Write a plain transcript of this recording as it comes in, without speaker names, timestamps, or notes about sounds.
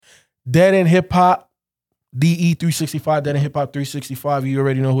Dead End Hip Hop, DE365, Dead End Hip Hop 365. You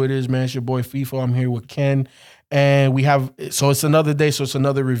already know who it is, man. It's your boy FIFA. I'm here with Ken. And we have, so it's another day, so it's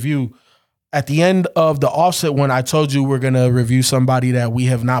another review. At the end of the Offset one, I told you we're going to review somebody that we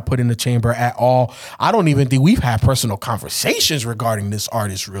have not put in the chamber at all. I don't even think we've had personal conversations regarding this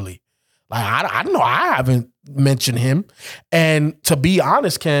artist, really. Like, I don't know. I haven't mentioned him. And to be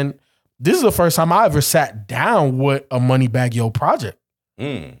honest, Ken, this is the first time I ever sat down with a Moneybagg Yo project.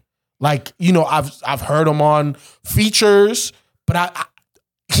 Like, you know, I've heard him on features, but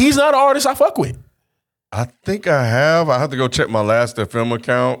he's not an artist I fuck with. I think I have. I have to go check my Last FM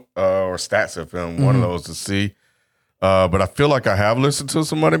account or Stats FM, one of those to see. But I feel like I have listened to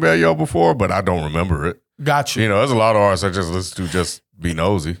some Moneybagg Yo before, but I don't remember it. Got you. You know, there's a lot of artists I just listen to just be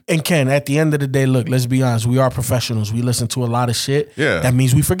nosy. And Ken, at the end of the day, look, let's be honest. We are professionals. We listen to a lot of shit. Yeah. That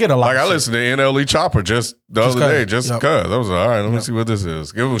means we forget a lot Like of I shit. listened to NLE Chopper just the other day, just because. I was like, all right, let me see what this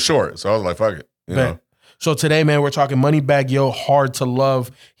is. It was short, so I was like, fuck it. You know? So today, man, we're talking Moneybagg Yo, Hard to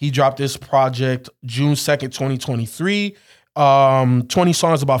Love. He dropped this project June 2nd, 2023. 20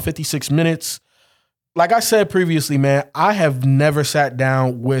 songs, about 56 minutes. Like I said previously, man, I have never sat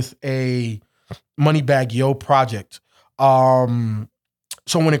down with a Moneybagg Yo project. So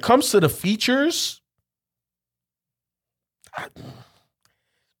when it comes to the features, I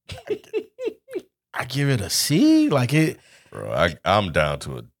give it a C. Like it. Bro, I'm down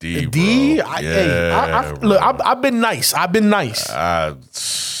to a D. D. Bro. Look, I've been nice. Hey,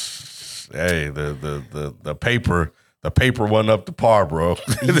 the paper wasn't up to par, bro.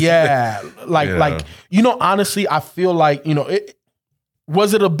 Yeah, like you know, honestly, I feel like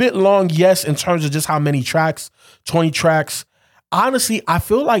was it a bit long? Yes, in terms of just how many tracks, 20 tracks. Honestly, I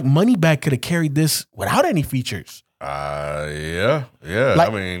feel like Moneybagg could have carried this without any features. Yeah. Like, I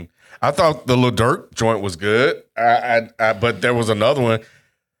mean, I thought the Lil Durk joint was good. But there was another one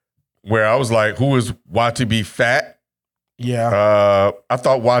where I was like, who is YTB Fat? Yeah. I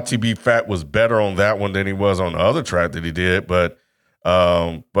thought YTB Fat was better on that one than he was on the other track that he did. But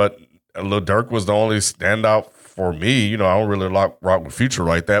Lil Durk was the only standout for me. You know, I don't really rock with Future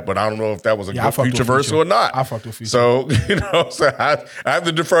like that, but I don't know if that was a good Future verse or not. I fucked with Future. So, I have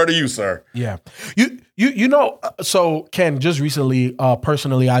to defer to you, sir. Yeah. You know, so Ken, just recently,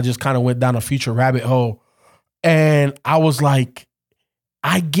 personally, I just kind of went down a Future rabbit hole and I was like,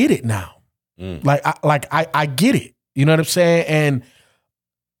 I get it now. I get it. You know what I'm saying? And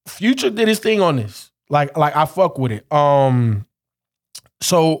Future did his thing on this. Like I fuck with it.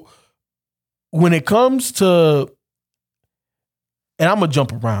 So when it comes to, and I'm gonna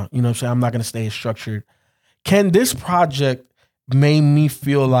jump around, you know what I'm saying? I'm not gonna stay structured. Can this project made me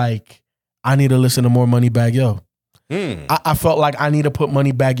feel like I need to listen to more Moneybagg Yo? I felt like I need to put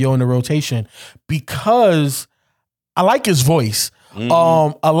Moneybagg Yo in the rotation because I like his voice. A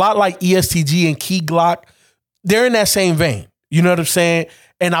lot like ESTG and Key Glock, they're in that same vein. You know what I'm saying?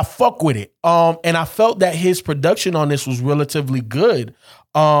 And I fuck with it. And I felt that his production on this was relatively good.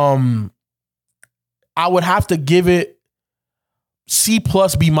 I would have to give it C+, B-,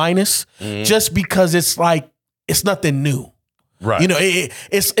 just because it's like, it's nothing new. Right. You know,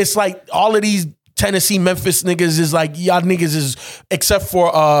 it's like all of these Tennessee, Memphis niggas is like, y'all niggas is, except for,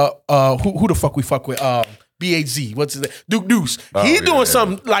 who the fuck we fuck with? BHZ, what's his name? Duke Deuce. He doing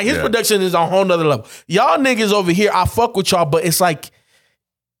something, like his production is on a whole nother level. Y'all niggas over here, I fuck with y'all, but it's like,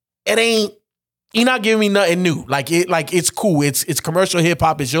 it ain't, you're not giving me nothing new. It's cool. It's commercial hip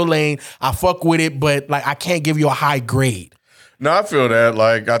hop. It's your lane. I fuck with it, but like I can't give you a high grade. No, I feel that.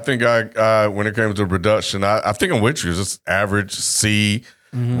 Like I think I when it came to production, I think I'm with you. It's average C,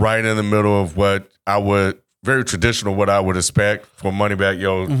 right in the middle of what I would, very traditional, what I would expect for Moneybagg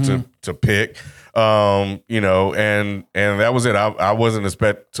Yo to pick. You know, and that was it. I wasn't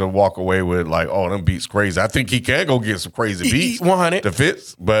expect to walk away with like, oh, them beats crazy. I think he can go get some crazy beats 100 to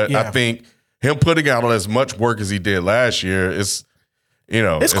fit, but I think him putting out as much work as he did last year is, you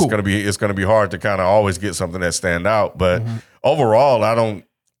know, it's cool. gonna be hard to kind of always get something that stand out. But overall, I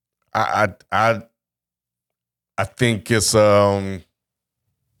think it's what's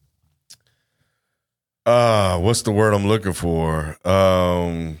the word I'm looking for?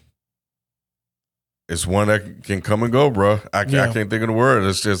 It's one that can come and go, bro. I can't think of the word.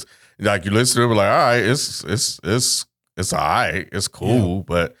 It's just like you listen to it, like, all right, it's all right, it's cool,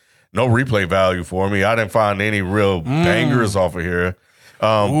 but no replay value for me. I didn't find any real bangers off of here.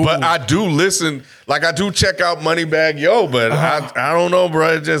 But I do listen, like I do check out Moneybagg Yo, but I don't know,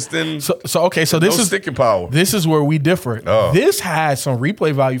 bro. It just didn't. So this is sticking power. This is where we differ. This has some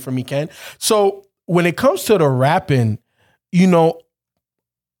replay value for me, Ken. So when it comes to the rapping, you know,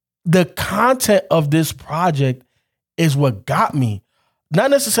 the content of this project is what got me. not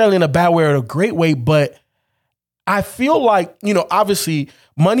necessarily in a bad way or a great way, but I feel like, obviously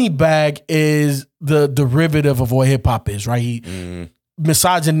Moneybagg is the derivative of what hip hop is, right? He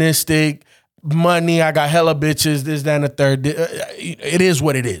misogynistic, money, I got hella bitches, this, that, and the third. It is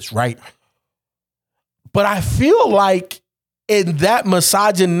what it is, right? But I feel like in that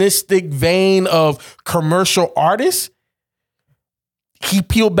misogynistic vein of commercial artists, he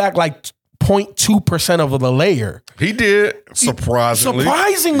peeled back like 0.2% of the layer. He did,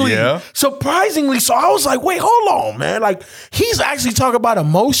 surprisingly. Yeah. Surprisingly. So I was like, wait, hold on, man. Like, he's actually talking about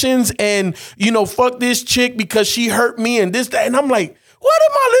emotions and, fuck this chick because she hurt me and this, that. And I'm like, what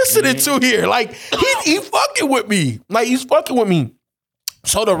am I listening to here? Like, he fucking with me. Like, he's fucking with me.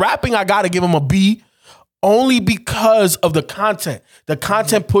 So the rapping, I got to give him a B only because of the content. The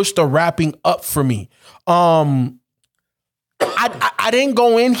content pushed the rapping up for me. I didn't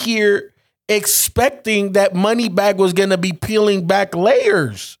go in here expecting that Moneybagg was gonna be peeling back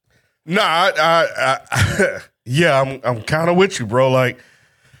layers. Nah, I'm kind of with you, bro. Like,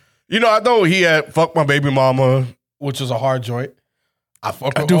 I know he had "Fuck My Baby Mama," which is a hard joint. I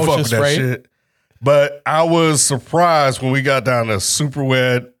do fuck with that shit, but I was surprised when we got down to "Super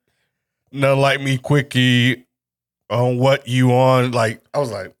Wet," "Nothing Like Me," "Quickie," "On What You On." Like, I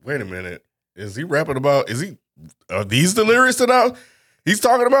was like, wait a minute, is he rapping about? Are these the lyrics that he's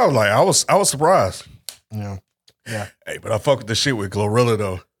talking about? Like, I was surprised. Yeah. Hey, but I fuck with the shit with Glorilla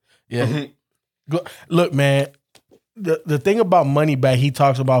though. Yeah. Look, man, the thing about Moneybagg, he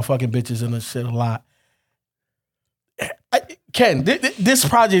talks about fucking bitches and this shit a lot. Ken, this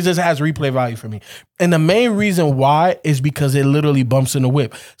project just has replay value for me. And the main reason why is because it literally bumps in the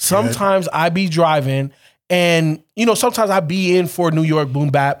whip. Sometimes I be driving and, sometimes I be in for New York boom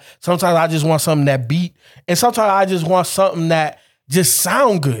bap. Sometimes I just want something that beat. And sometimes I just want something that just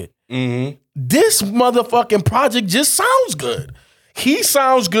sound good. Mm-hmm. This motherfucking project just sounds good. He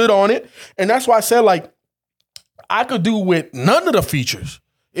sounds good on it. And that's why I said, like, I could do with none of the features.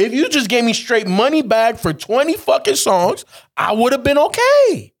 If you just gave me straight Moneybagg for 20 fucking songs, I would have been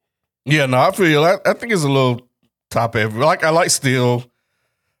okay. Yeah, no, I feel I think it's a little top heavy. Like, I like Still.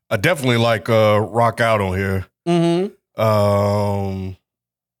 I definitely like Rock Out on here. Mm-hmm.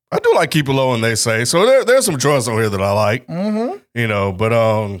 I do like Keep It Low and They Say. So there's some joints on here that I like. Mm-hmm. But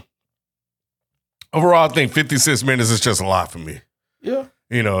overall, I think 56 minutes is just a lot for me. Yeah.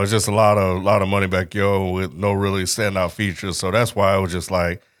 It's just a lot of Moneybagg Yo with no really standout features. So that's why I was just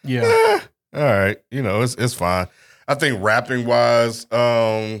like, all right, it's fine. I think rapping wise,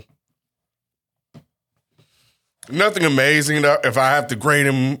 nothing amazing. If I have to grade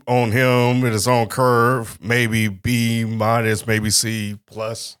him on him in his own curve, maybe B minus, maybe C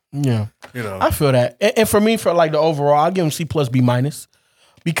plus. Yeah. I feel that. And for me, for like the overall, I'll give him C plus B minus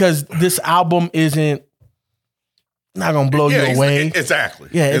because this album isn't not gonna blow you away. Exactly.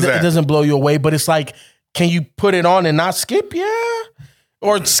 Yeah, it doesn't blow you away, but it's like, can you put it on and not skip? Yeah.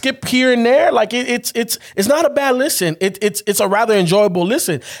 Or skip here and there. Like it's not a bad listen. It's a rather enjoyable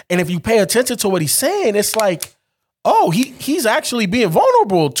listen. And if you pay attention to what he's saying, it's like, oh, he's actually being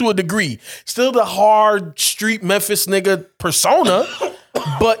vulnerable to a degree. Still the hard street Memphis nigga persona,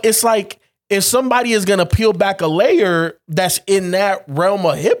 but it's like if somebody is gonna peel back a layer that's in that realm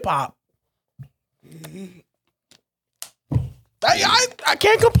of hip hop, I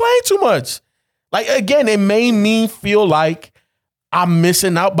can't complain too much. Like, again, it made me feel like I'm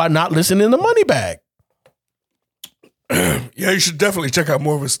missing out by not listening to Moneybagg. Yeah, you should definitely check out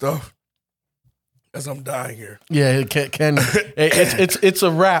more of his stuff. As I'm dying here. Yeah, it's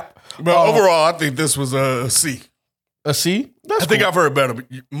a wrap. But overall, I think this was a C. A C? I think I've heard better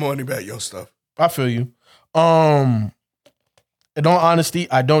Moneybagg Yo stuff. I feel you. In all honesty,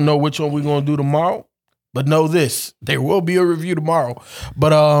 I don't know which one we're gonna do tomorrow. But know this, there will be a review tomorrow.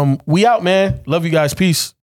 But we out, man. Love you guys. Peace.